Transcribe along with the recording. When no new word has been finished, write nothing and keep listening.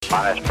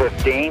Minus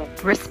 15.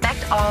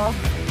 Respect all,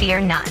 fear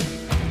none.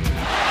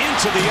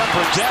 Into the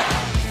upper deck.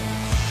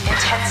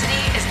 Intensity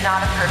is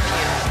not a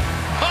perfume.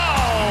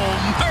 Oh,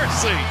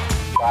 mercy.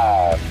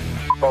 5,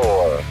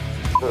 4,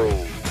 3,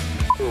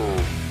 2,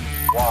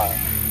 1.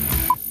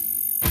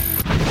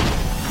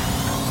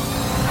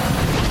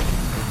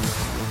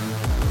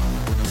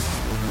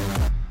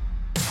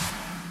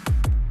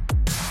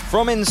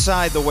 From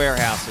inside the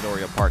warehouse at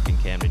Oriole Park in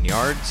Camden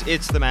Yards,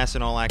 it's the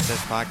Masson All Access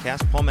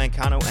Podcast. Paul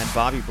Mancano and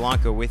Bobby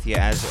Blanco with you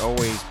as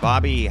always.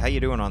 Bobby, how you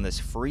doing on this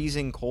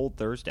freezing cold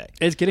Thursday?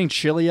 It's getting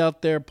chilly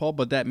out there, Paul,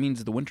 but that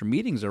means the winter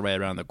meetings are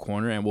right around the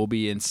corner, and we'll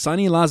be in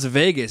sunny Las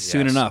Vegas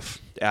soon enough.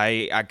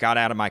 I got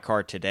out of my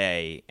car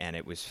today, and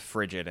it was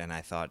frigid, and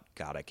I thought,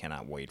 God, I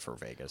cannot wait for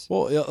Vegas.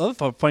 Well, the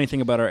other funny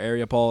thing about our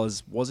area, Paul,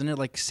 is wasn't it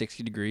like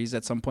 60 degrees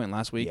at some point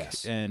last week?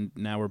 Yes. And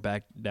now we're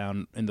back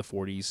down in the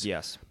 40s.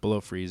 Yes.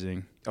 Below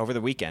freezing. Over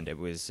the weekend, it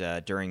was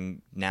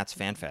during Nats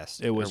Fan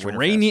Fest. It was Winter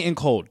rainy Fest. and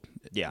cold.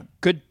 Yeah.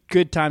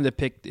 Good time to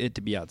pick it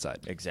to be outside.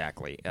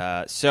 Exactly.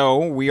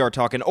 So we are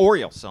talking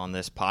Orioles on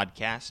this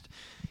podcast.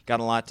 Got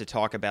a lot to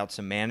talk about,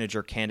 some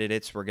manager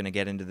candidates. We're going to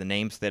get into the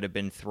names that have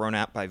been thrown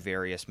out by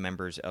various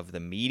members of the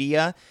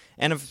media.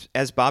 And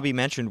as Bobby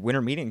mentioned,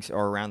 winter meetings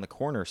are around the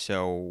corner.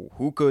 So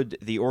who could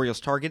the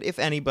Orioles target, if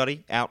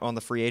anybody, out on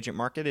the free agent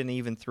market and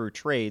even through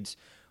trades?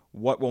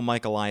 What will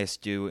Mike Elias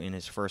do in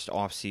his first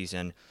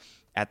offseason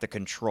at the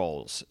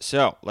controls?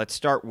 So let's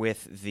start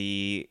with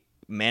the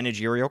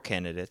managerial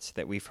candidates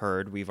that we've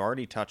heard. We've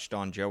already touched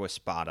on Joe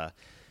Espada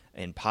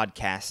in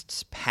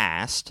podcasts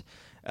past.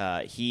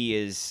 He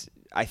is,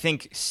 I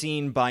think,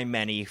 seen by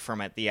many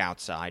from at the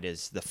outside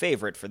as the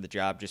favorite for the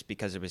job just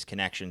because of his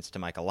connections to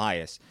Mike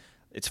Elias.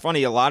 It's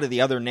funny, a lot of the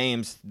other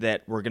names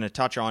that we're going to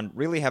touch on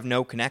really have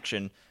no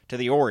connection to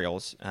the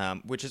Orioles,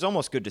 which is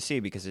almost good to see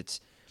because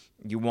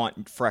you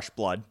want fresh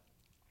blood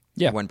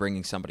when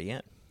bringing somebody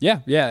in.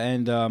 Yeah,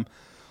 and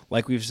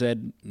like we've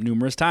said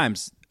numerous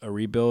times, a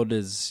rebuild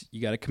is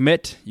you got to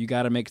commit. You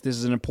got to make this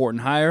is an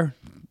important hire,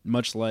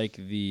 much like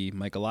the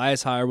Mike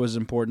Elias hire was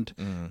important.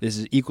 This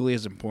is equally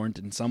as important,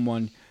 and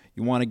someone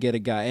you want to get a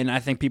guy. And I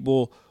think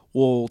people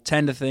will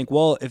tend to think,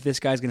 well, if this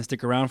guy's going to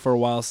stick around for a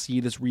while,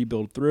 see this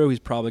rebuild through, he's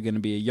probably going to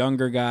be a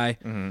younger guy.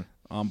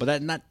 But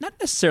that's not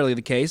necessarily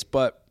the case.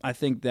 But I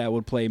think that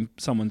would play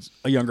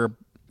a younger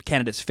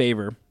candidate's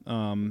favor.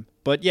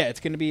 But yeah, it's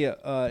going to be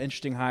an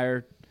interesting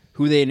hire.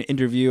 Who they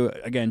interview,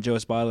 again, Joe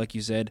Espada, like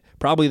you said,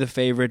 probably the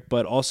favorite,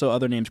 but also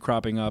other names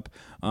cropping up.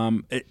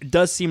 It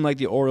does seem like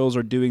the Orioles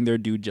are doing their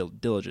due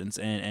diligence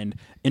and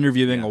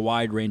interviewing a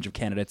wide range of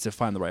candidates to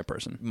find the right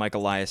person. Mike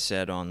Elias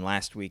said on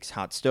last week's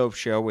Hot Stove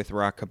Show with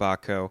Rock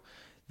Kabako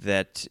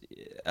that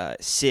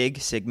Sig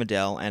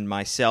Mejdal, and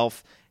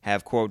myself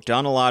have, quote,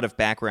 done a lot of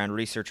background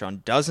research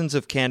on dozens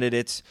of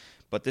candidates,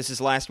 but this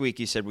is last week.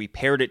 He said we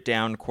pared it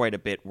down quite a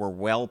bit. We're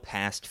well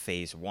past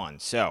phase one.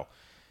 So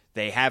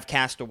they have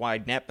cast a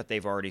wide net, but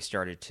they've already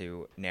started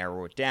to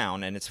narrow it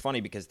down. And it's funny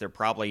because they're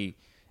probably,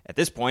 at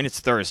this point, it's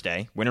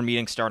Thursday. Winter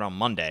meetings start on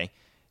Monday.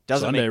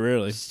 Sunday,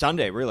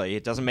 really.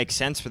 It doesn't make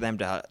sense for them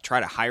to try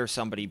to hire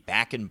somebody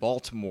back in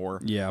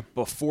Baltimore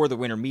before the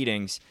winter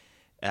meetings.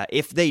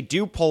 If they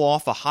do pull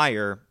off a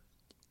hire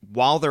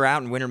while they're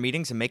out in winter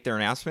meetings and make their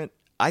announcement,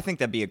 I think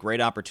that'd be a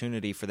great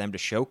opportunity for them to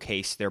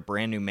showcase their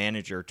brand new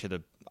manager to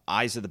the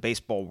eyes of the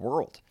baseball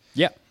world.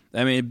 Yeah.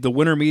 I mean, the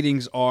winter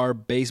meetings are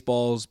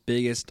baseball's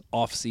biggest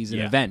off-season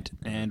event,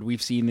 and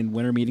we've seen in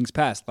winter meetings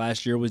past.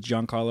 Last year was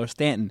Giancarlo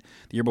Stanton.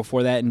 The year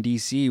before that in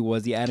D.C.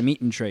 was the Adam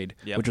Eaton trade,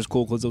 which was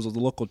cool because it was a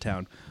local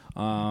town.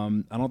 I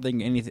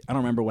don't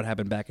remember what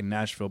happened back in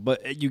Nashville,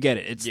 but you get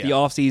it. It's the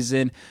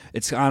off-season.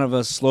 It's kind of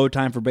a slow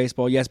time for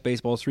baseball. Yes,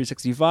 baseball is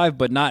 365,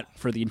 but not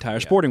for the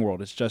entire sporting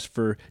world. It's just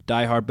for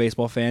diehard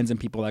baseball fans and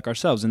people like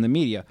ourselves in the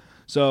media.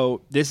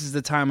 So this is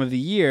the time of the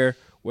year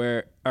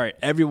where, all right,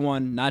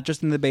 everyone, not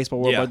just in the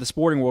baseball world, but the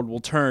sporting world will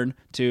turn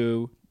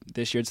to,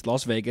 this year it's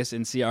Las Vegas,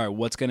 and see, all right,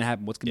 what's going to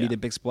happen? What's going to be the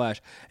big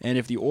splash? And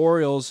if the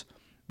Orioles,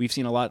 we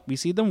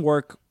see them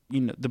work,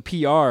 the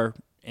PR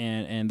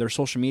and their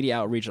social media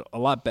outreach a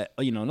lot better,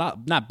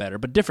 not better,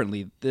 but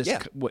differently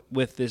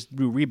with this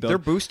new rebuild. They're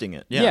boosting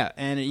it. Yeah,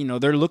 and,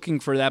 they're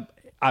looking for that.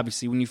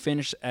 Obviously, when you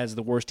finish as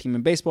the worst team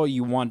in baseball,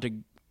 you want to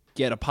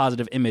get a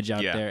positive image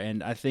out there.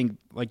 And I think,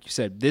 like you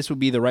said, this would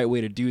be the right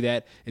way to do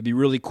that. It'd be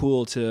really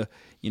cool to,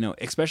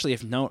 especially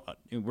if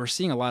we're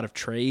seeing a lot of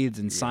trades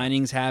and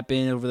signings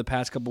happen over the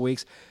past couple of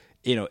weeks.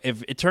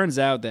 If it turns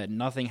out that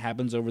nothing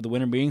happens over the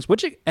winter meetings,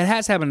 which it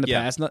has happened in the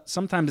past,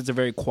 sometimes it's a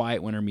very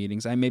quiet winter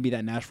meetings. Maybe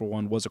that Nashville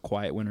one was a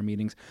quiet winter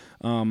meetings.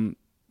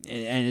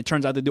 And it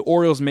turns out that the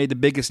Orioles made the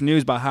biggest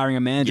news by hiring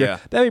a manager.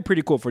 That'd be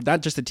pretty cool for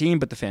not just the team,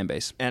 but the fan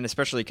base. And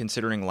especially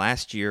considering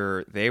last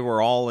year, they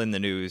were all in the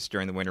news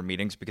during the winter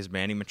meetings because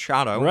Manny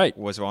Machado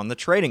was on the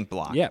trading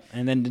block. Yeah,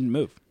 and then didn't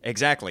move.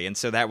 Exactly. And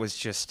so that was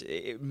just,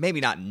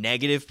 maybe not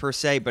negative per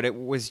se, but it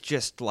was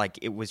just like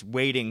it was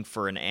waiting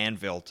for an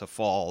anvil to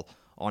fall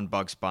on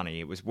Bugs Bunny.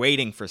 It was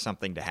waiting for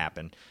something to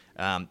happen.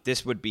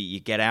 This would be, you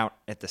get out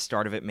at the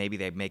start of it, maybe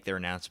they make their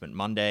announcement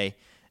Monday.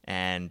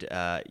 And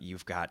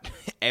you've got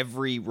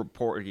every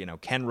reporter,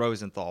 Ken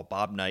Rosenthal,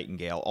 Bob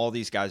Nightingale, all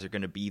these guys are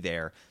going to be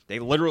there. They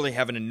literally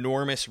have an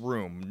enormous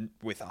room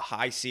with a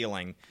high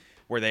ceiling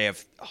where they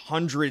have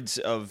hundreds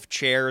of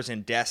chairs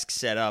and desks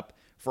set up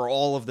for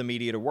all of the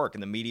media to work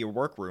in the media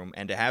workroom,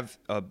 and to have,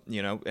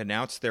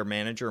 announce their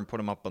manager and put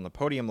him up on the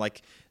podium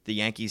like the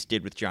Yankees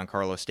did with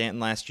Giancarlo Stanton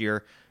last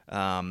year.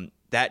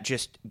 That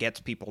just gets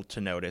people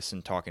to notice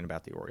and talking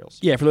about the Orioles.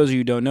 Yeah, for those of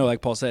you who don't know,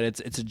 like Paul said,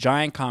 it's a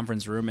giant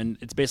conference room, and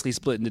it's basically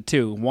split into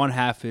two. One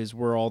half is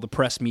where all the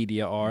press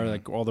media are,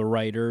 like all the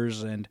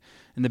writers, and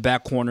in the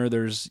back corner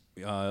there's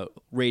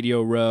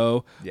Radio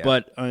Row. Yeah.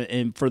 But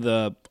and for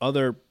the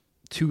other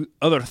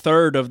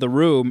third of the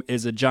room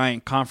is a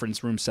giant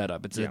conference room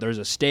setup. There's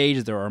a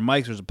stage, there are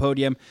mics, there's a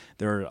podium,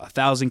 there are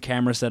 1,000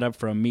 cameras set up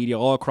from media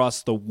all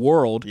across the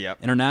world.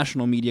 Yep.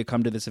 International media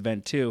come to this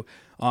event too,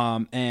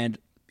 and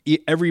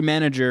every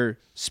manager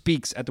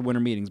speaks at the winter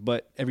meetings,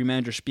 but every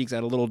manager speaks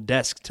at a little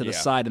desk to the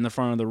side in the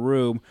front of the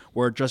room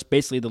where just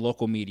basically the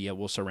local media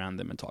will surround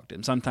them and talk to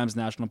them. Sometimes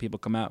national people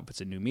come out if it's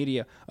a new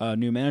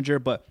manager,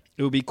 but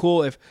it would be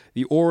cool if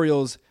the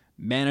Orioles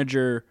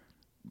manager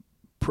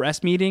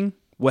press meeting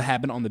would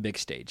happen on the big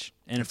stage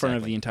and in front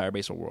of the entire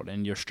baseball world,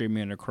 and you're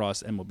streaming it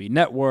across MLB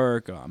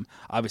Network,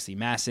 obviously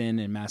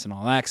MASN and MASN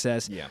All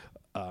Access. Yeah.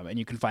 And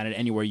you can find it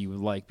anywhere you would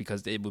like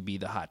because it would be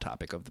the hot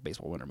topic of the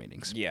baseball winter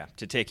meetings. Yeah,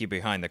 to take you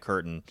behind the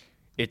curtain,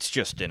 it's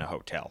just in a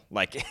hotel.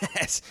 Like,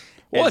 it's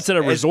at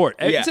a resort.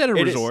 It's at a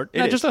resort,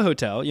 not just a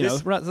hotel.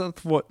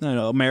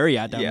 A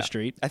Marriott down the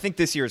street. I think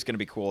this year is going to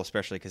be cool,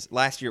 especially because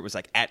last year it was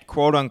like at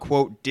quote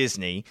unquote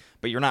Disney,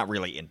 but you're not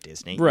really in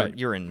Disney. Right.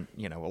 You're in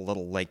a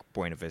little Lake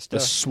Buena Vista, the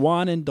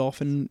Swan and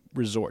Dolphin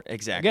Resort.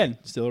 Exactly. Again,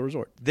 still a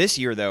resort. This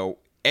year though,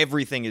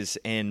 everything is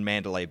in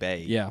Mandalay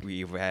Bay. Yeah.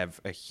 You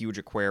have a huge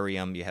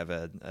aquarium. You have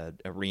a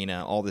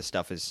arena. All this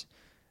stuff is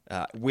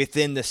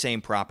within the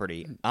same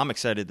property. I'm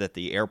excited that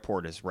the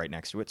airport is right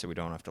next to it, so we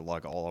don't have to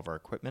lug all of our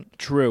equipment.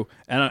 True.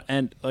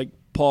 And like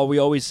Paul,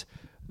 this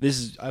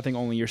is I think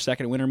only your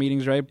second winter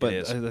meetings, right? But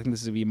I think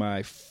this would be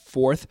my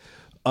fourth.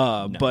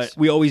 Nice. But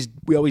we always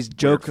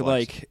joke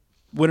like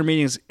winter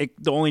meetings,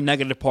 the only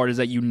negative part is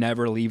that you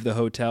never leave the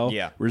hotel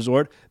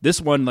resort.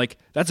 This one, like,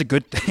 that's a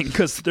good thing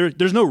because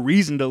there's no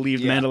reason to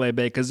leave Mandalay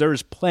Bay because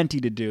there's plenty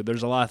to do.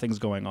 There's a lot of things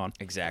going on.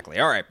 Exactly.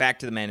 All right, back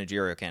to the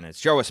managerial candidates.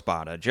 Joe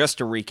Espada, just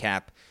to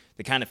recap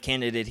the kind of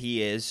candidate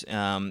he is,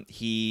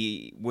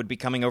 he would be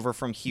coming over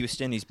from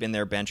Houston. He's been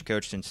their bench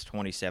coach since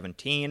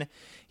 2017.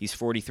 He's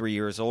 43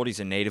 years old. He's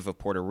a native of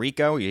Puerto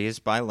Rico. He is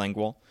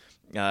bilingual.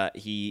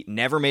 He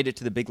never made it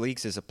to the big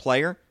leagues as a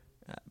player.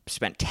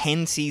 Spent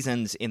 10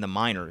 seasons in the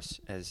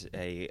minors as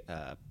a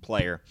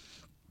player.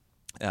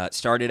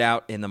 Started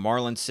out in the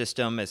Marlins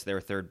system as their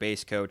third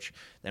base coach,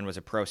 then was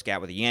a pro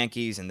scout with the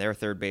Yankees and their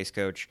third base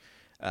coach.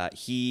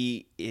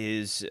 He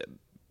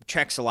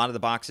checks a lot of the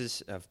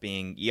boxes of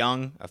being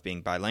young, of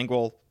being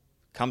bilingual,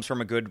 comes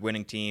from a good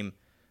winning team,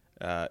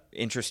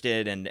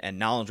 interested and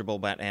knowledgeable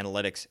about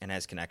analytics, and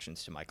has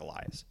connections to Mike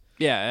Elias.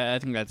 Yeah, I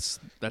think that's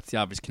the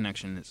obvious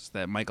connection is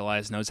that Mike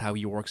Elias knows how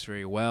he works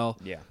very well.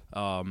 Yeah.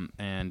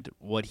 And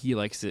what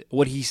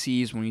he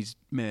sees when he's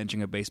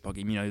managing a baseball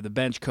game. The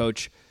bench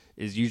coach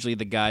is usually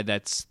the guy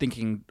that's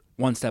thinking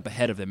one step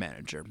ahead of the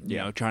manager. You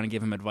know, trying to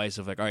give him advice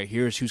of like, all right,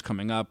 here's who's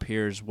coming up,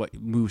 here's what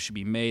moves should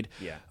be made.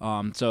 Yeah.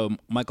 So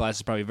Mike Elias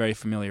is probably very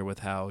familiar with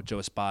how Joe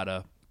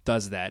Espada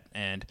does that,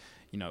 and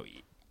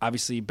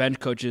obviously bench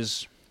coach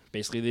is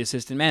basically the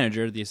assistant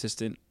manager, the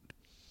assistant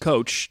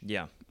coach.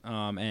 Yeah.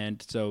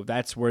 And so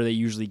that's where they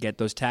usually get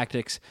those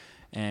tactics.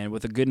 And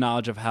with a good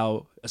knowledge of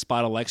how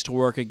Espada likes to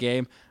work a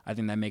game, I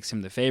think that makes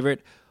him the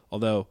favorite.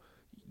 Although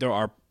there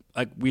are,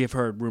 like we have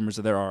heard rumors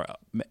that there are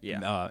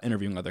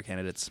interviewing other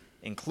candidates.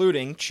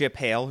 Including Chip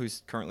Hale,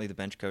 who's currently the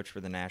bench coach for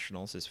the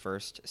Nationals, his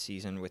first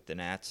season with the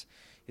Nats.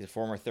 He's a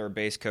former third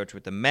base coach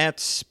with the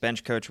Mets,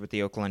 bench coach with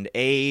the Oakland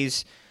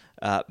A's,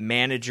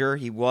 manager.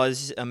 He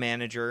was a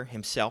manager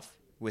himself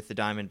with the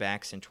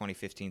Diamondbacks in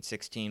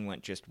 2015-16,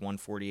 went just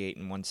 148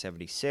 and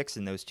 176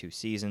 in those two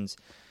seasons.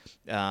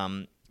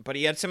 But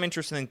he had some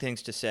interesting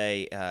things to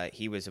say.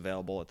 He was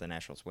available at the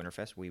Nationals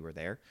Winterfest. We were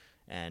there.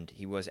 And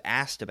he was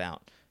asked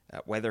about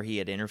whether he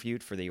had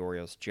interviewed for the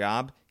Orioles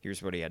job.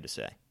 Here's what he had to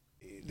say.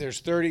 There's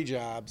 30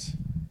 jobs,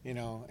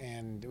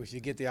 and if you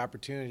get the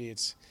opportunity,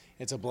 it's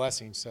a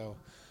blessing. So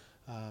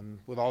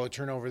with all the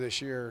turnover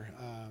this year,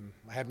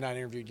 I have not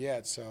interviewed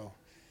yet. So,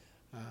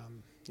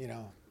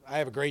 I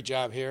have a great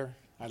job here.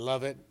 I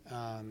love it.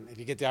 If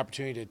you get the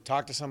opportunity to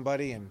talk to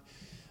somebody and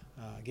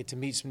get to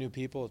meet some new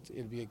people,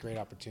 it'd be a great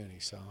opportunity.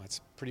 So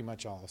that's pretty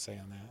much all I'll say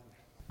on that.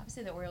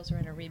 Obviously, the Orioles are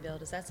in a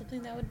rebuild. Is that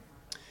something that would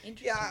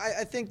interest you? Yeah,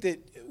 I think that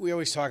we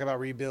always talk about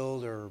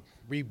rebuild or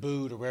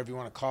reboot or whatever you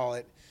want to call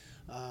it.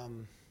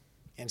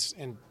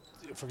 And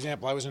for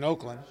example, I was in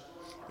Oakland,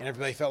 and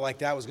everybody felt like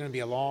that was going to be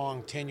a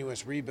long,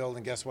 tenuous rebuild,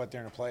 and guess what?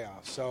 They're in the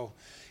playoffs. So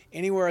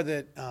anywhere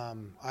that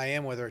I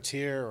am, whether it's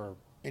here or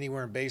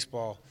anywhere in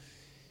baseball,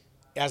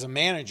 as a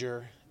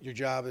manager, your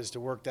job is to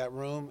work that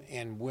room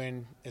and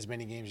win as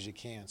many games as you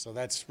can. So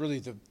that's really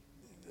the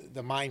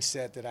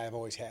mindset that I've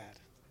always had.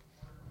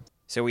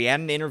 So he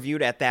hadn't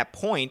interviewed at that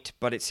point,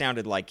 but it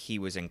sounded like he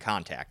was in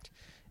contact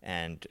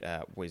and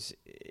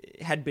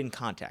had been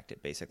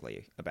contacted,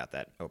 basically, about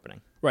that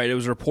opening. Right. It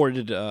was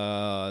reported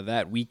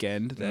that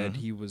weekend that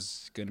he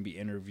was going to be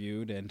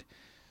interviewed, and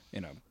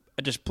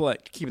just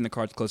keeping the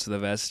cards close to the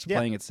vest,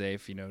 playing it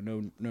safe.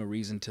 No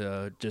reason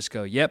to just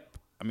go, yep.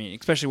 I mean,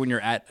 especially when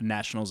you're at a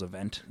Nationals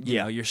event,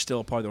 you're still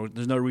a part of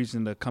there's no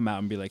reason to come out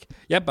and be like,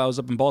 yep, I was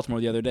up in Baltimore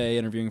the other day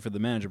interviewing for the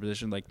manager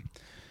position. Like,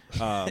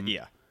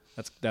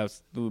 that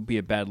would be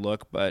a bad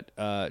look. But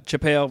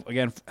Chip Hale,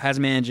 again, has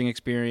managing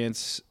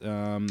experience.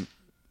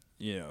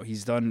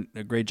 He's done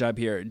a great job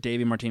here.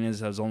 Davey Martinez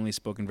has only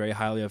spoken very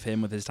highly of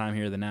him with his time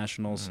here at the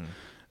Nationals.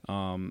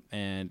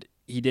 And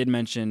he did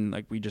mention,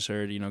 like we just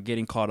heard,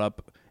 getting caught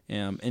up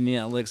in the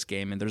analytics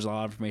game, and there's a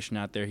lot of information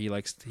out there. He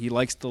likes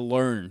to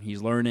learn.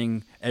 He's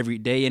learning every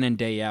day in and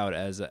day out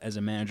as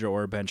a manager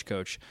or a bench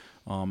coach,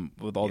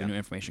 with all the new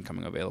information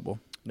coming available.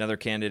 Another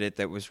candidate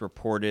that was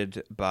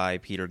reported by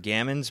Peter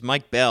Gammons,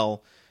 Mike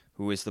Bell,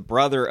 who is the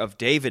brother of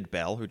David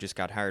Bell, who just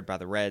got hired by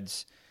the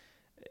Reds.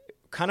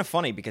 Kind of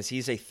funny because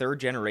he's a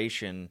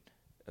third-generation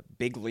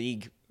big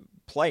league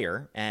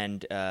player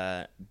and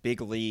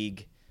big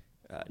league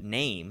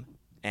name,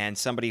 and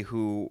somebody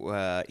who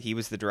he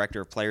was the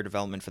director of player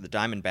development for the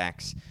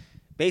Diamondbacks.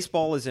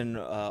 Baseball is an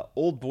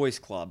old boys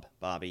club,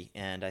 Bobby,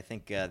 and I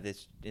think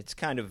it's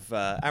kind of,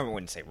 I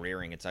wouldn't say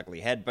rearing its ugly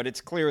head, but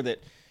it's clear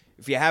that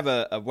if you have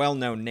a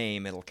well-known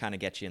name, it'll kind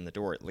of get you in the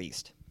door at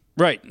least.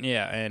 Right,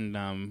 yeah,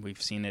 and we've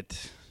seen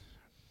it,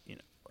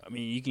 I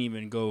mean, you can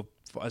even go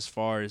as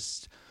far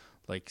as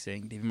like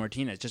saying Davey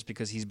Martinez, just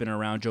because he's been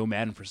around Joe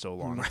Madden for so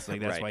long. It's like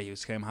that's why he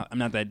was kind of. I'm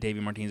not that Davey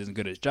Martinez isn't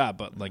good at his job,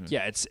 but like,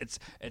 it's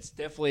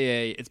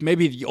definitely it's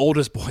maybe the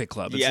oldest boy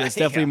club. It's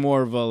definitely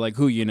more of a like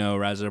who you know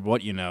rather than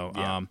what you know.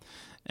 Yeah.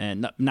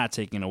 And not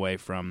taking away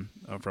from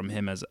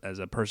him as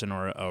a person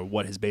or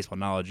what his baseball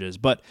knowledge is,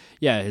 but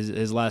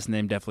his last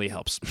name definitely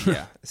helps.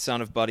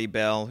 Son of Buddy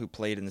Bell, who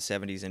played in the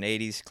 70s and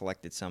 80s,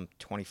 collected some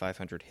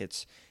 2,500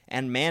 hits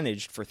and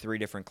managed for 3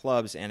 different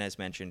clubs. And as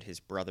mentioned, his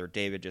brother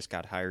David just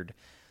got hired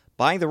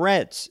by the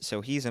Reds,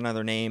 so he's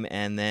another name.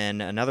 And then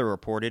another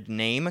reported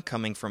name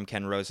coming from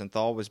Ken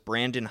Rosenthal was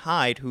Brandon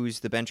Hyde, who's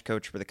the bench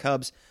coach for the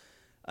Cubs.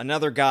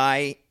 Another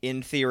guy,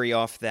 in theory,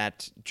 off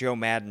that Joe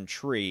Madden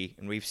tree,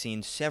 and we've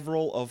seen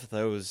several of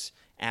those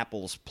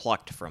apples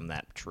plucked from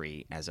that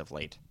tree as of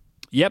late.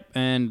 Yep,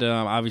 and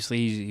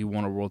obviously he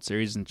won a World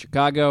Series in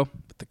Chicago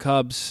with the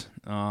Cubs,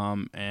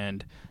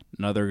 and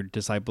another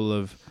disciple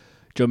of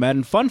Joe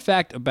Madden. Fun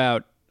fact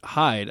about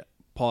Hyde,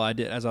 Paul, I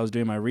did as I was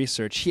doing my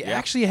research, he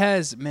actually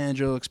has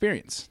managerial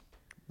experience.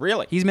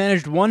 Really? He's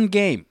managed one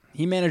game.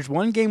 He managed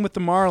one game with the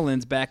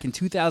Marlins back in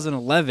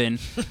 2011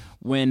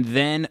 when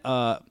then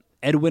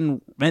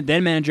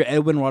manager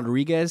Edwin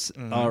Rodriguez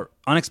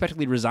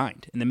unexpectedly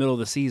resigned in the middle of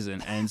the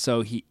season, and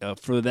so he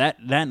for that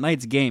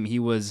night's game he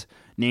was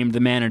named the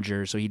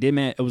manager. So he did.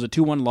 It was a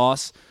 2-1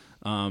 loss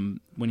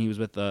when he was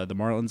with the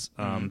Marlins,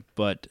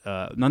 but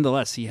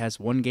nonetheless he has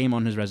one game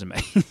on his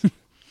resume,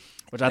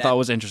 which I thought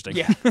was interesting.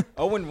 Yeah,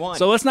 0-1.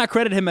 So let's not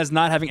credit him as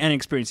not having any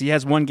experience. He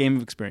has one game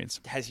of experience.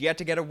 Has yet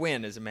to get a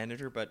win as a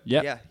manager, but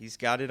he's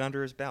got it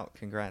under his belt.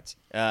 Congrats.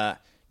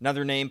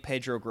 Another name,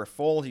 Pedro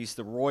Grifol. He's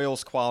the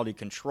Royals quality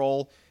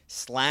control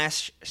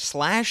slash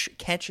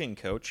catching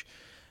coach.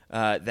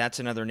 That's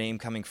another name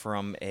coming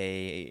from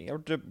a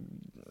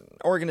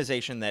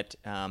organization that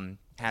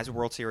has a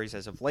World Series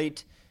as of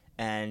late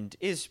and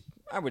is,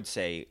 I would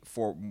say,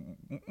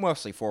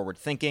 mostly forward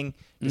thinking,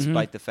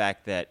 despite the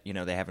fact that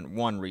they haven't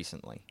won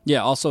recently.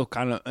 Yeah, also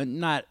kind of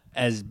not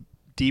as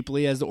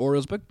deeply as the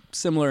Orioles, but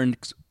similar in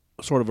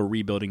sort of a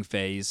rebuilding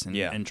phase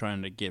and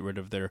trying to get rid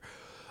of their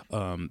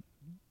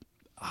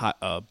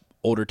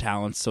older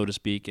talents, so to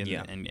speak,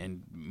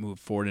 and move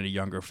forward in a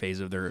younger phase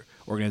of their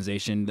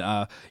organization.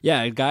 A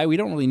guy we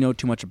don't really know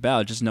too much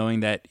about, just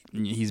knowing that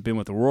he's been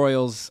with the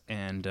Royals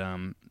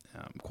and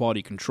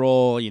quality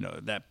control,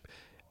 that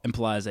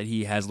implies that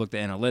he has looked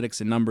at analytics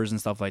and numbers and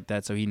stuff like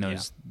that, so he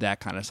knows that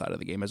kind of side of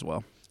the game as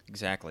well.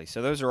 Exactly.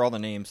 So those are all the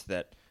names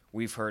that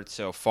we've heard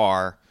so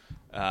far.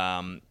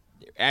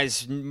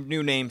 As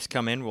new names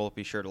come in, we'll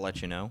be sure to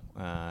let you know.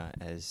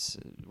 As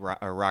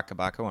Rock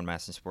Kabako on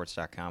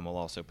MASNsports.com will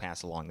also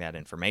pass along that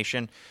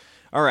information.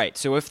 All right,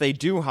 so if they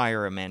do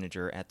hire a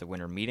manager at the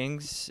winter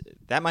meetings,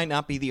 that might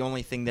not be the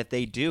only thing that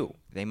they do.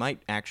 They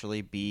might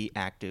actually be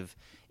active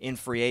in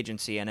free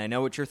agency. And I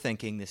know what you're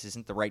thinking. This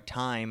isn't the right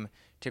time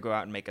to go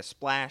out and make a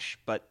splash,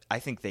 but I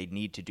think they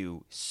need to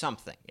do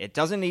something. It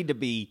doesn't need to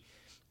be,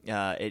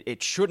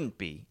 it shouldn't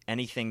be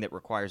anything that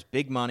requires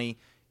big money.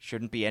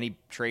 Shouldn't be any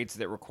trades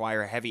that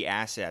require heavy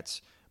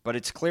assets, but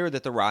it's clear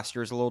that the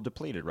roster is a little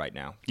depleted right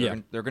now.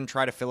 They're going to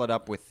try to fill it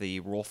up with the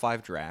Rule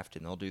 5 draft,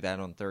 and they'll do that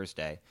on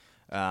Thursday.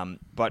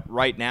 But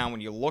right now,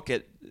 when you look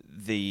at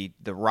the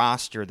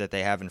roster that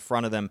they have in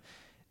front of them,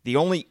 the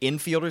only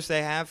infielders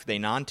they have, they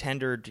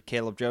non-tendered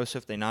Caleb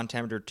Joseph, they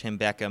non-tendered Tim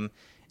Beckham,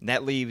 and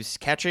that leaves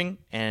catching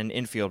and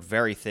infield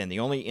very thin. The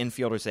only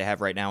infielders they have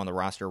right now on the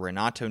roster are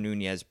Renato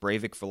Nunez,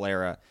 Breivik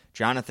Valera,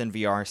 Jonathan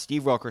Villar,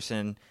 Steve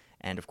Wilkerson,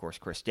 and, of course,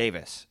 Chris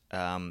Davis.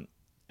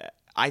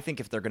 I think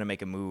if they're going to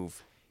make a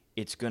move,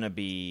 it's going to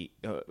be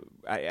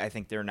I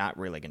think they're not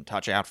really going to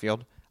touch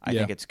outfield. I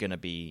think it's going to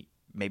be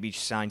maybe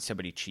sign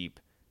somebody cheap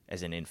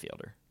as an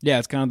infielder. Yeah,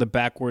 it's kind of the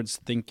backwards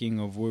thinking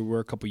of where we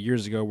were a couple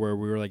years ago where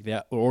we were like,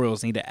 the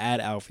Orioles need to add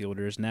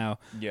outfielders. Now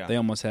they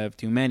almost have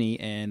too many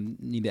and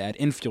need to add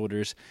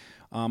infielders.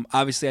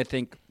 Obviously, I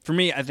think,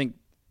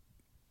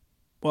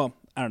 well,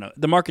 I don't know.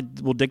 The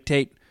market will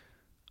dictate.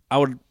 I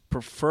would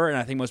prefer, and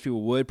I think most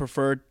people would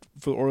prefer,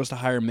 for the Orioles to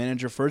hire a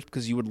manager first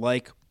because you would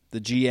like the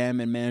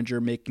GM and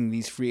manager making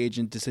these free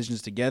agent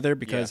decisions together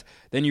because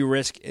then you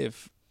risk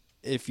if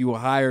you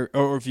hire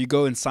or if you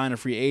go and sign a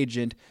free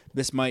agent,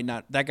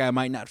 that guy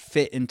might not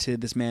fit into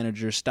this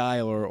manager's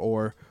style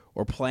or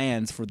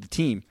plans for the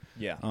team.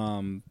 Yeah.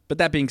 But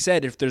that being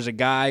said, if there's a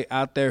guy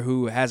out there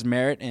who has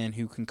merit and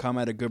who can come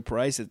at a good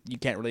price, you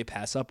can't really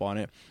pass up on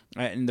it.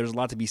 And there's a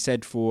lot to be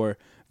said for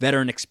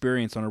veteran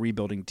experience on a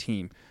rebuilding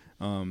team.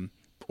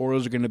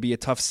 Orioles are going to be a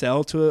tough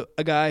sell to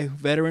a guy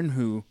veteran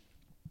who,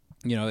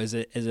 is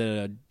it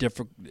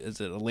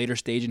a later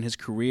stage in his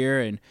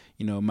career and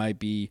might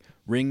be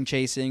ring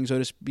chasing, so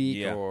to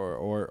speak,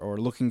 or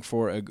looking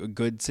for a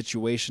good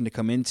situation to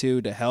come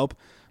into to help.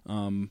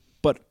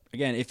 But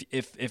again,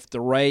 if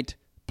the right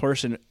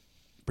person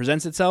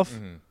presents itself,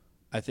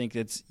 I think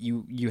that's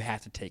you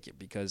have to take it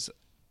because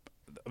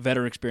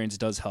veteran experience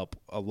does help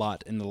a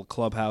lot in the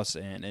clubhouse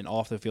and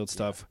off the field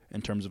stuff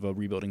in terms of a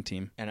rebuilding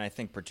team. And I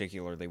think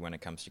particularly when it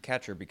comes to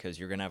catcher because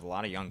you're going to have a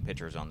lot of young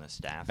pitchers on this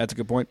staff. That's a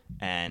good point.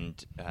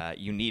 And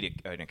you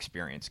need an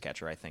experienced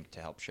catcher, I think,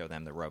 to help show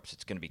them the ropes.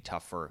 It's going to be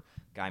tough for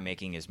a guy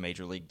making his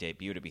major league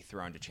debut to be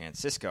thrown to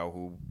Chance Sisco,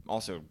 who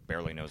also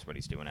barely knows what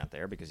he's doing out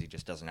there because he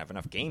just doesn't have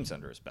enough games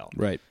under his belt.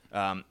 Right.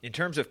 In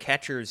terms of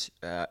catchers,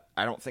 I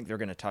don't think they're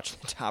going to touch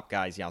the top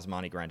guys,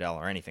 Yasmani Grandal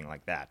or anything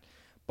like that.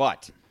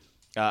 But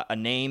a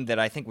name that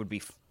I think would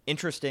be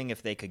interesting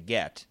if they could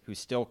get, who's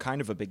still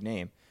kind of a big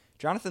name,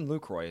 Jonathan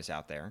Lucroy is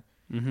out there.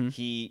 Mm-hmm.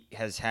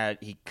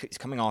 He's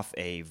coming off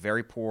a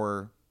very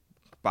poor,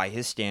 by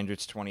his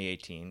standards,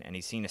 2018, and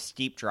he's seen a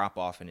steep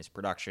drop-off in his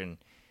production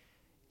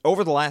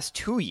over the last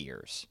 2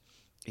 years.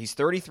 He's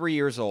 33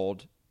 years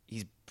old.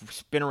 He's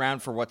been around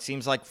for what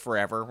seems like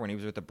forever, when he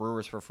was with the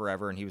Brewers for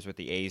forever, and he was with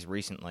the A's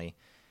recently.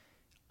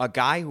 A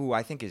guy who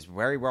I think is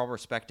very well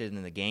respected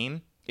in the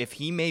game. If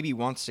he maybe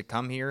wants to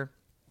come here,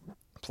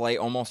 play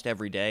almost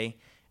every day,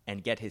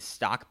 and get his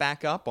stock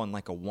back up on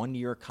like a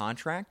 1-year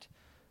contract,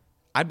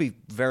 I'd be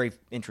very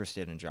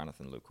interested in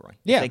Jonathan Lucroy.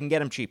 Yeah, if they can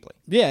get him cheaply.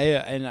 Yeah,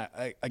 and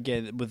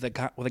again, with a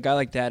guy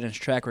like that and his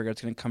track record,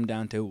 it's going to come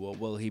down to, well,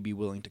 will he be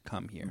willing to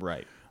come here?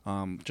 Right.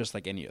 Just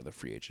like any other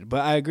free agent.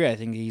 But I agree. I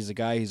think he's a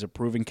guy. He's a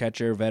proven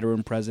catcher,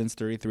 veteran presence,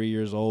 33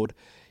 years old.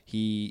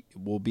 He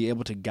will be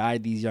able to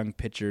guide these young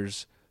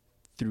pitchers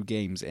through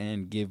games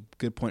and give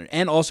good point,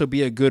 and also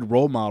be a good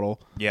role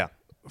model. Yeah.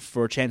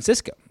 For Chance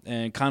Sisco,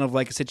 and kind of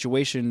like a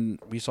situation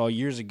we saw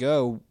years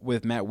ago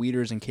with Matt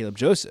Wieters and Caleb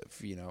Joseph,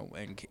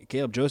 and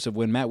Caleb Joseph,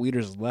 when Matt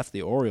Wieters left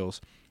the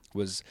Orioles,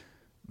 was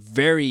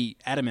very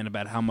adamant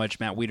about how much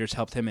Matt Wieters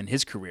helped him in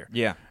his career.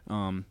 Yeah.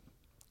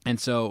 And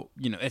so,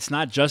 it's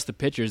not just the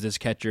pitchers, this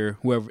catcher,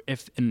 whoever,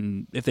 if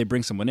they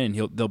bring someone in,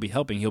 he'll be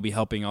helping. He'll be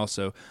helping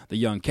also the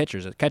young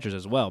catchers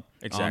as well.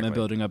 Exactly. And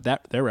building up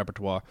their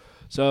repertoire.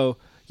 So,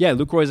 yeah,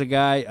 Lucroy's a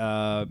guy.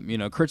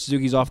 Kurt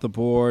Suzuki's off the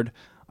board.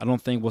 I don't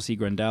think we'll see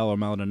Grandal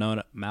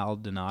or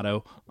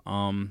Maldonado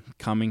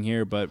coming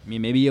here, but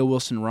maybe a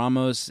Wilson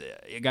Ramos,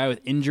 a guy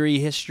with injury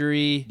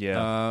history.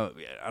 Yeah.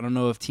 I don't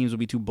know if teams will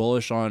be too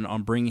bullish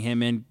on bringing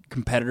him in,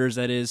 competitors,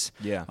 that is,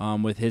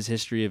 with his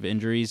history of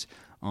injuries.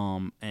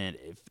 And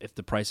if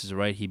the price is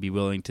right, he'd be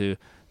willing to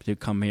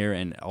come here,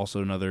 and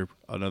also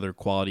another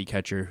quality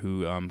catcher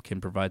who can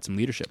provide some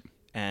leadership.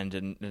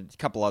 And a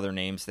couple other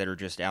names that are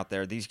just out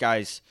there. These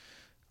guys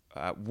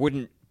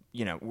wouldn't.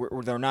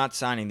 They're not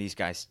signing these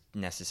guys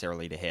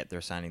necessarily to hit.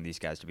 They're signing these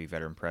guys to be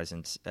veteran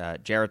presence.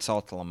 Jared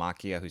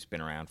Saltalamacchia, who's been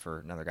around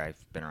for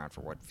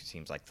what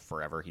seems like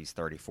forever. He's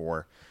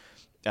 34.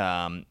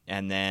 And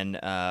then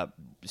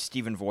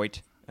Stephen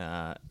Voigt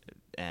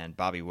and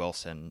Bobby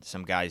Wilson,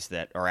 some guys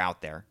that are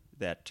out there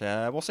that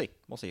we'll see.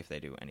 We'll see if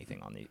they do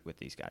anything with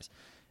these guys.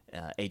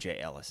 A.J.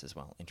 Ellis as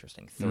well.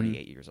 Interesting.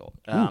 38 years old.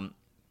 All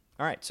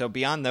right. So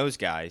beyond those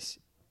guys,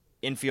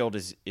 infield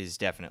is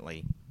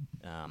definitely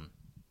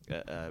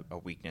a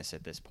weakness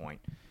at this point.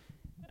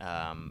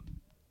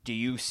 Do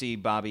you see,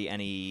 Bobby,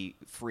 any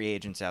free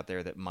agents out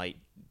there that might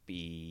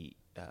be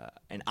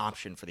an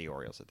option for the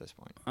Orioles at this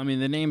point? I mean,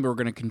 the name we're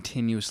going to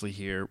continuously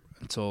hear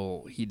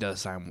until he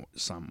does sign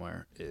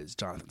somewhere is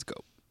Jonathan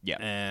Schoop. Yeah.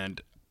 And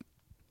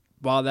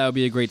while that would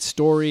be a great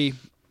story,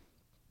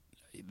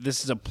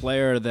 this is a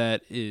player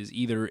that is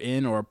either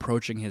in or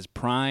approaching his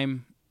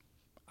prime.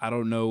 I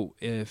don't know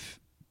if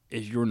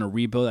you're in a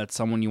rebuild, that's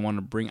someone you want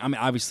to bring. I mean,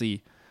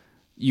 obviously,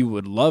 you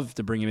would love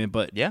to bring him in,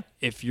 but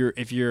if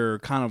you're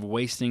kind of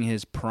wasting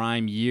his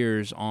prime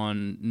years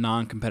on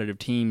non-competitive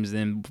teams,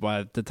 then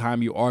by the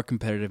time you are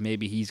competitive,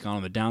 maybe he's gone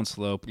on the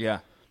downslope. Yeah.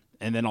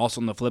 And then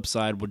also on the flip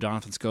side, with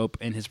Jonathan Scope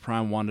in his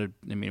prime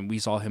we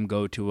saw him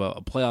go to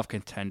a playoff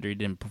contender. He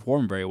didn't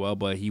perform very well,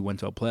 but he went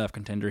to a playoff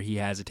contender. He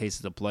has a taste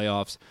of the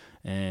playoffs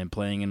and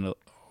playing in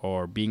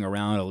or being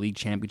around a league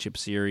championship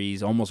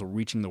series, almost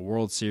reaching the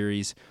World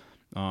Series.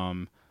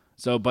 Until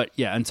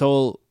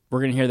we're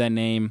going to hear that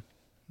name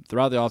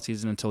throughout the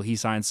offseason until he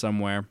signs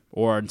somewhere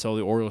or until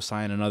the Orioles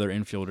sign another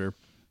infielder.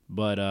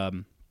 But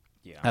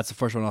that's the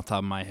first one off the top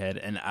of my head,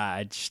 and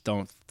I just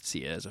don't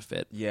see it as a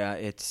fit. Yeah,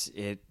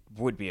 it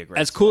would be a great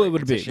as cool story. it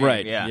would It's a be, shame,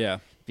 right? Yeah,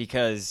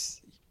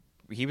 because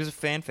he was a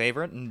fan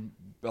favorite, and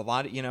a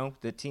lot of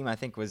the team I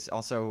think was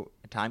also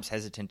at times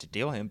hesitant to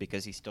deal him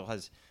because he still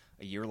has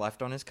a year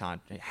left on his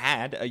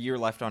contract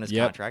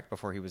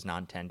before he was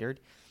non-tendered,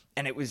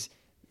 and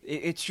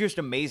it's just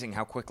amazing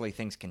how quickly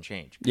things can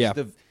change. Yeah.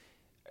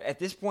 At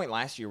this point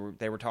last year,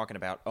 they were talking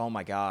about, oh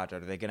my God,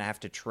 are they going to have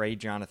to trade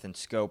Jonathan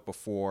Scope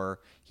before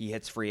he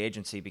hits free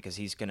agency because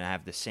he's going to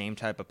have the same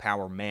type of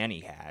power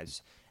Manny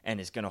has and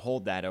is going to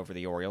hold that over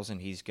the Orioles,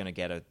 and he's going to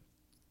get a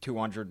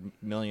 $200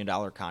 million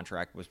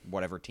contract with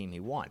whatever team he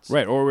wants.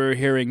 Right, or we were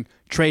hearing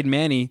trade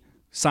Manny,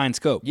 sign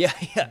Scope. Yeah,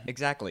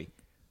 exactly.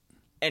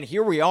 And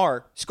here we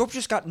are. Scope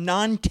just got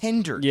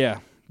non-tendered. Yeah.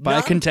 By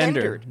a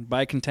contender,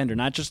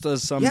 not just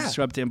some Yeah.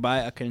 scrub team, by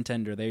a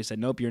contender. They said,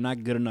 "Nope, you're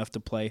not good enough to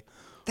play.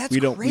 That's we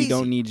don't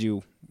crazy. need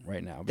you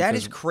right now. That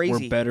is because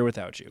crazy. We're better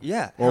without you.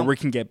 Yeah. or we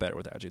can get better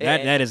without you.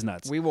 That is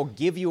nuts. We will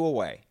give you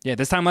away. Yeah,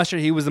 this time last year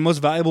he was the most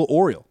valuable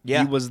Oriole.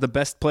 Yeah. He was the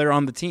best player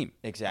on the team.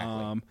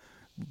 Exactly.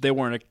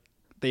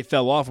 They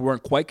fell off. We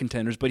weren't quite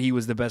contenders, but he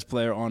was the best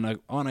player on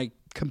a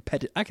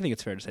competitive. I think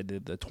it's fair to say the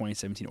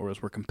 2017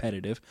 Orioles were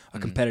competitive, a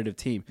competitive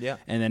team. Yeah.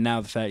 And then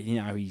now the fact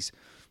he's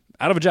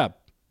out of a job.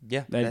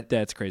 Yeah,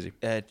 that's crazy.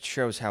 It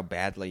shows how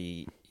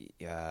badly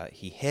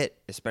he hit,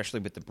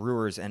 especially with the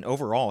Brewers. And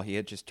overall, he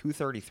hit just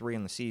 .233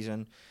 in the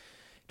season,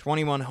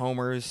 21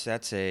 homers.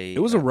 It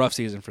was a rough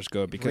season for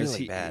Scope because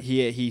really bad.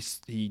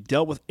 he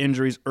dealt with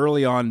injuries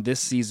early on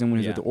this season when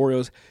he was with the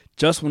Orioles.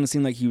 Just when it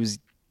seemed like he was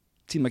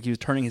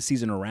turning his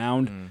season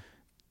around,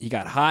 he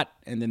got hot,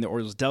 and then the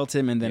Orioles dealt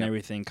him, and then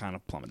everything kind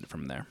of plummeted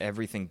from there.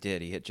 Everything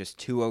did. He hit just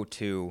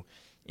 .202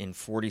 in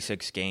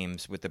 46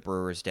 games with the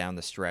Brewers down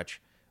the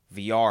stretch.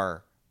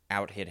 VR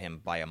out-hit him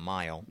by a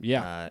mile.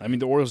 Yeah.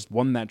 The Orioles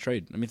won that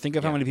trade. Think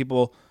of how many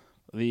people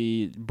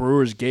the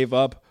Brewers gave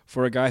up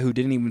for a guy who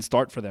didn't even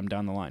start for them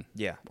down the line.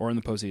 Yeah. Or in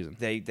the postseason.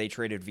 They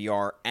traded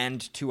VR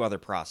and two other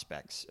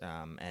prospects.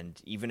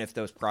 And even if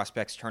those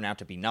prospects turn out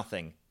to be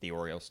nothing, the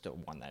Orioles still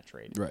won that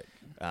trade. Right.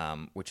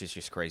 Which is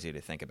just crazy to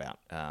think about.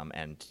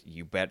 And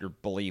you better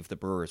believe the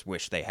Brewers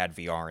wish they had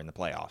VR in the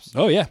playoffs.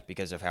 Oh, yeah.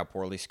 Because of how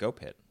poorly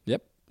Scope hit.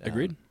 Yep.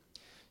 Agreed.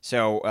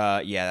 So,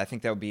 I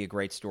think that would be a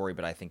great story,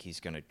 but I think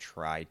he's going to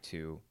try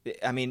to...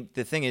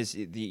 the thing is,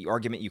 the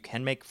argument you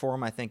can make for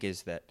him, I think,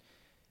 is that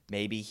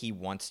maybe he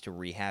wants to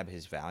rehab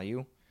his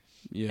value,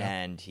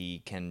 and he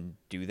can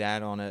do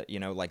that on a,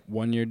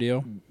 1-year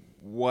deal?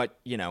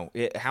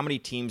 How many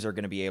teams are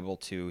going to be able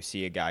to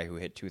see a guy who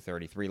hit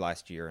 .233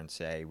 last year and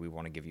say, we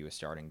want to give you a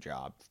starting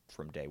job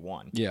from day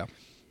one? Yeah.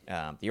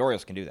 The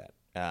Orioles can do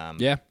that.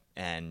 Yeah.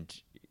 And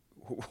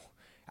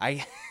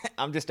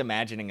I'm just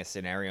imagining a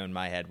scenario in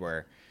my head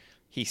where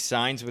he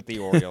signs with the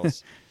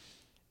Orioles,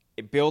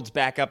 it builds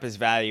back up his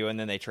value, and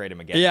then they trade him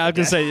again. Yeah, I was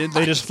going to say,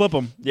 they just flip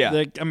him.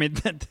 Yeah.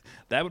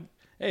 That would...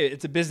 Hey,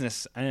 it's a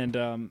business,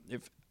 and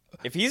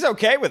if he's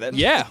okay with it.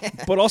 Yeah,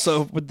 but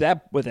also with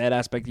that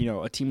aspect,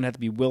 a team would have to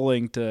be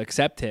willing to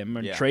accept him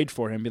and trade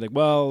for him. Be like,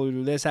 well,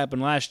 this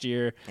happened last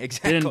year.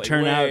 Exactly. Didn't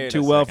turn out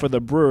too well for the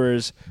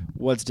Brewers.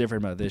 What's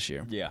different about this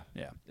year? Yeah.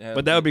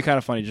 But that would be kind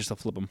of funny just to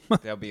flip him.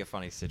 That would be a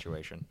funny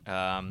situation.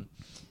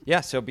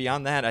 So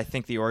beyond that, I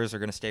think the Orioles are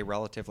going to stay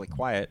relatively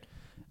quiet,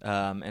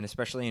 and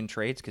especially in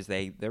trades because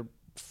their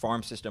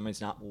farm system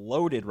is not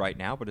loaded right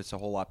now, but it's a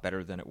whole lot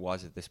better than it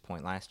was at this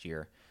point last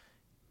year.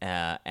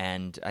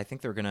 And I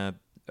think they're going to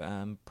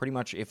pretty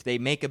much, if they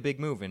make a big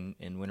move in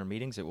winter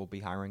meetings, it will be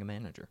hiring a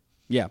manager.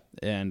 Yeah,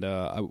 and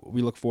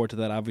we look forward to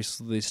that.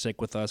 Obviously, stick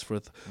with us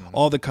with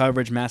all the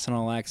coverage. Masson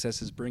All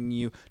Access is bringing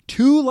you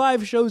 2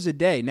 live shows a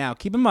day. Now,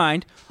 keep in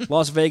mind,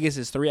 Las Vegas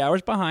is 3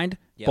 hours behind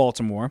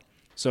Baltimore,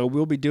 so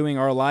we'll be doing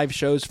our live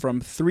shows from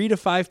 3 to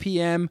 5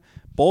 p.m.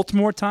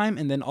 Baltimore time,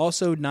 and then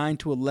also 9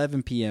 to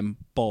 11 p.m.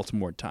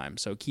 Baltimore time.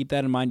 So keep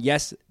that in mind.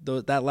 Yes,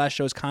 that last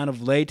show is kind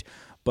of late,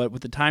 but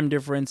with the time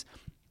difference,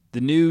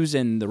 the news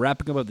and the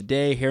wrapping up of the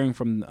day, hearing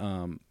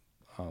from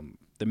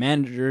the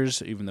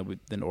managers, even though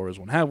the Orioles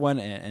won't have one,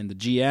 and the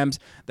GMs,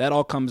 that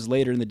all comes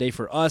later in the day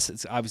for us.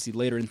 It's obviously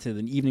later into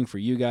the evening for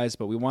you guys,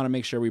 but we want to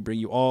make sure we bring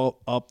you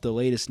all up the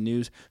latest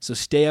news. So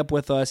stay up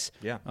with us.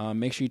 Yeah.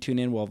 Make sure you tune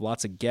in. We'll have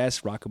lots of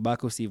guests. Rocco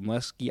Bacco, Steve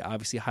Molesky,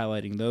 obviously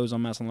highlighting those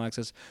on Masson All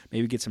Access.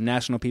 Maybe get some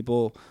national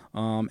people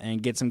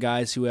and get some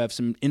guys who have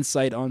some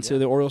insight onto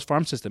the Orioles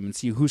farm system and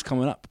see who's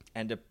coming up.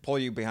 And to pull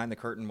you behind the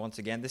curtain once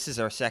again, this is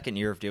our second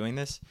year of doing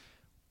this.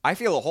 I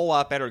feel a whole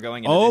lot better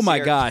going into Oh this my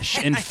year gosh,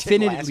 than I did last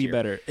infinitely year.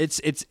 better.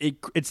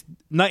 It's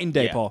night and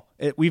day, Yeah. Paul.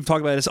 We've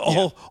talked about this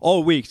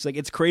all week. It's like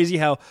it's crazy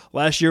how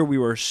last year we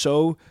were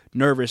so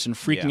nervous and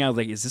freaking out.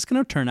 Like, is this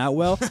going to turn out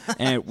well?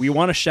 And we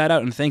want to shout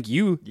out and thank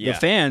you, the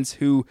fans,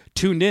 who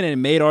tuned in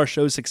and made our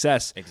show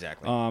success.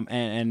 Exactly.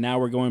 And now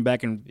we're going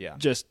back and Yeah.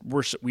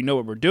 we know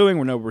what we're doing.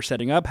 We know what we're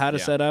setting up, how to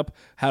set up,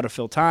 how to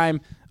fill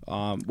time.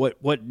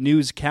 What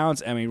news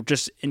counts? I mean,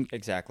 just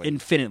Exactly.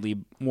 infinitely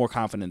more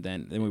confident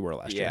than we were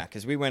last year. Yeah,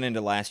 because we went into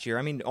last year.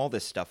 I mean, all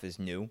this stuff is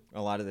new.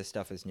 A lot of this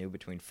stuff is new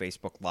between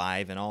Facebook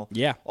Live and all.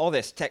 Yeah. All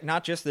this tech,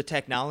 not just the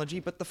technology,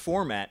 but the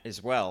format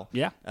as well.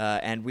 Yeah.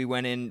 And we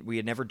went in. We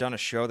had never done a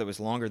show that was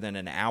longer than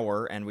an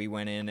hour, and we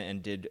went in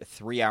and did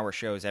 3-hour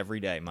shows every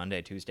day,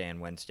 Monday, Tuesday, and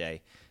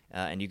Wednesday.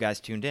 And you guys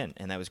tuned in,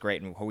 and that was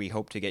great. And we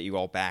hope to get you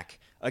all back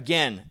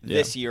again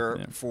this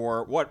year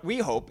for what we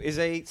hope is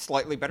a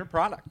slightly better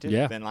product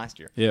than last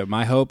year. Yeah,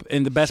 my hope,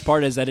 and the best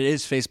part is that it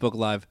is Facebook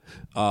Live.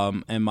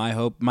 And my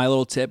hope, my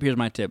little tip. Here's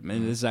my tip,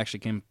 and this actually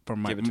came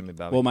from Give it to me,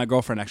 Bobby. Well, my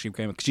girlfriend actually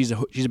came because she's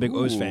a big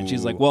O's fan.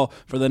 She's like, well,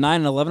 for the 9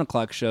 and 11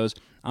 o'clock shows,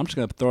 I'm just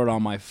gonna throw it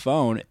on my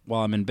phone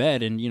while I'm in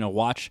bed and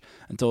watch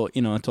until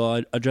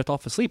I drift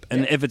off to sleep.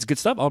 And if it's good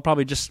stuff, I'll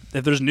probably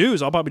if there's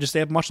news, I'll probably just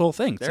stay up and watch the whole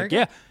thing. It's There like,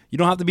 you go. you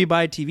don't have to be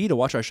by a TV to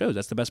watch our shows.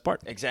 That's the best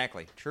part.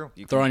 Exactly. True.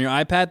 You Throw it can- on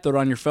your iPad, throw it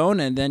on your phone,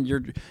 and then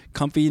you're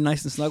comfy,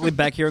 nice and snuggly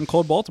back here in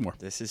cold Baltimore.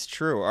 This is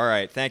true. All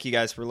right. Thank you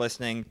guys for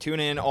listening. Tune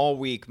in all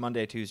week,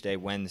 Monday, Tuesday,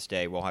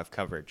 Wednesday. We'll have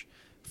coverage.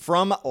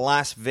 From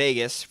Las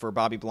Vegas, for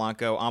Bobby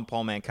Blanco, I'm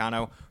Paul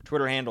Mancano.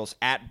 Twitter handles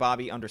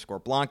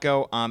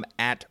 @Bobby_Blanco. I'm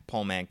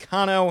 @Paul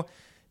Mancano.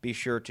 Be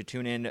sure to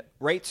tune in,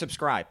 rate,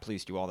 subscribe.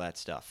 Please do all that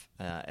stuff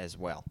as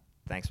well.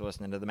 Thanks for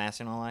listening to the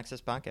Massing All Access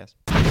Podcast.